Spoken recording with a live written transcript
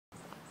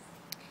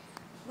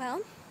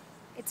Well,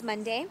 it's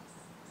Monday,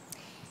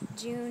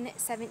 June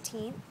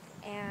 17th,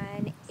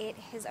 and it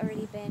has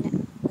already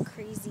been a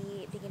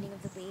crazy beginning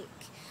of the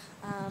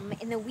week.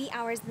 In the wee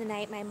hours of the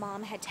night, my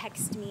mom had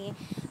texted me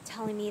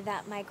telling me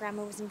that my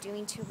grandma wasn't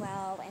doing too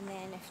well, and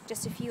then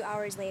just a few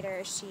hours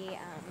later, she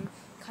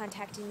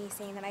contacted me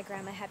saying that my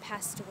grandma had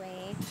passed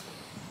away.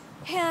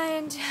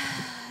 And,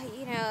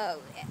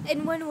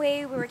 in one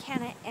way we were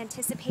kind of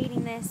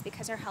anticipating this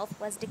because her health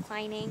was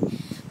declining,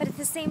 but at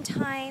the same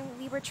time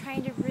we were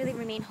trying to really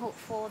remain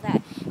hopeful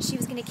that she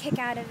was going to kick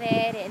out of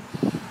it and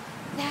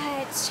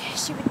that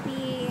she would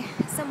be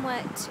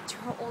somewhat to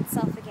her old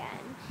self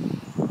again.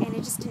 And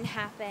it just didn't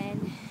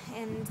happen.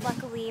 And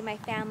luckily my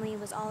family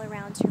was all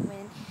around her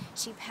when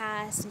she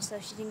passed, and so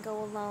she didn't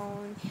go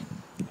alone.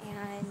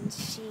 And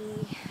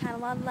she had a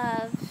lot of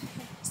love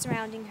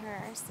surrounding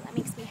her, so that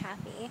makes me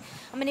happy.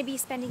 I'm going to be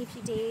spending a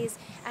few days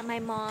at my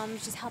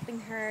mom's, just helping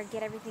her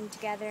get everything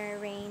together,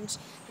 arrange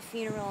the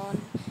funeral,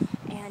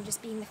 and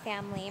just being the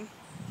family.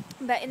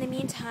 But in the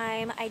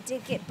meantime, I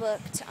did get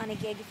booked on a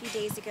gig a few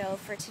days ago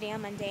for today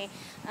on Monday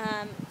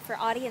for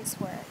audience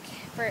work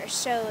for a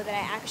show that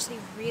I actually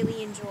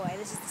really enjoy.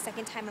 This is the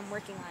second time I'm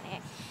working on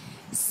it.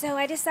 So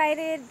I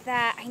decided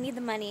that I need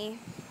the money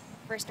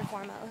first and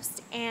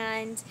foremost,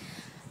 and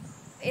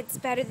it's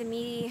better than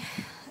me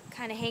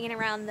kind of hanging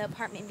around the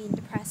apartment being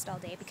depressed all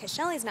day because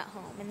Shelly's not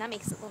home, and that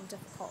makes it a little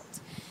difficult.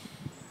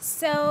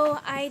 So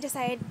I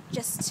decided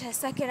just to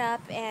suck it up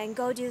and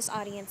go do this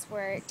audience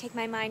work, take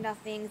my mind off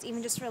things,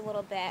 even just for a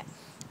little bit,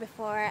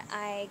 before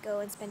I go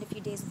and spend a few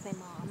days with my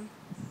mom.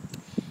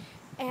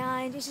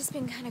 And it's just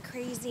been kind of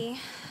crazy.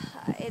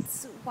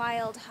 It's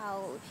wild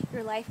how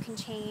your life can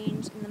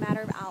change in the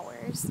matter of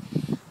hours.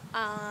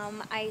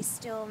 I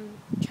still am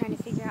trying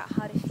to figure out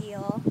how to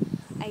feel.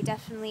 I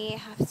definitely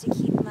have to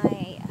keep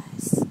my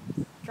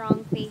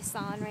strong face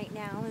on right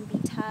now and be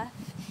tough,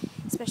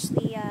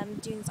 especially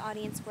doing this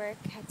audience work.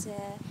 I had to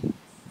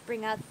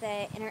bring out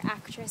the inner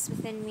actress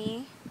within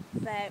me,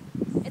 but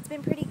it's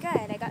been pretty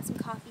good. I got some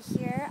coffee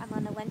here. I'm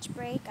on a lunch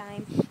break.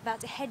 I'm about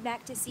to head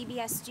back to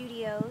CBS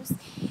Studios,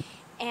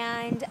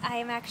 and I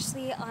am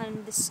actually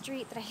on the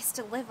street that I used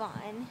to live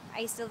on. I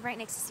used to live right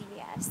next to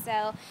CBS,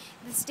 so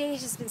this day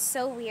has just been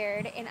so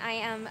weird, and I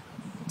am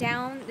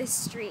down this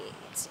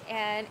street,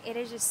 and it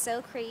is just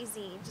so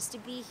crazy just to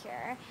be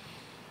here.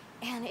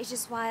 And it's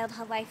just wild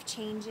how life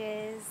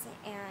changes,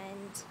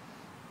 and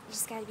you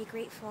just gotta be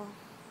grateful.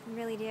 You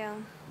really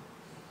do.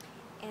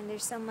 And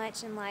there's so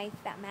much in life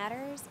that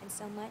matters and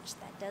so much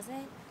that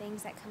doesn't,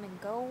 things that come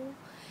and go.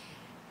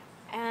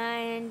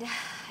 And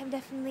I'm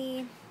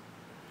definitely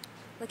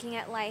looking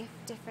at life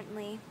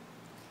differently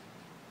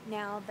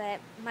now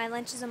that my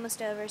lunch is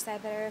almost over, so I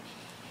better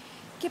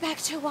get back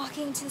to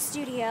walking to the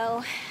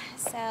studio.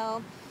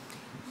 So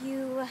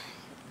you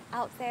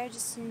out there,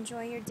 just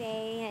enjoy your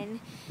day and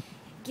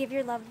give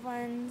your loved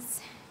ones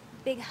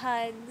big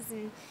hugs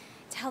and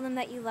tell them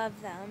that you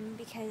love them,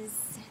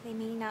 because they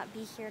may not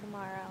be here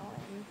tomorrow.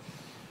 And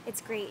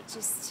it's great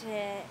just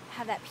to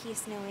have that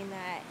peace knowing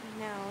that,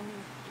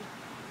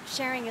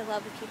 sharing your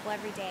love with people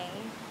every day.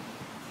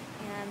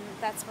 And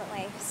that's what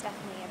life is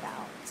definitely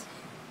about.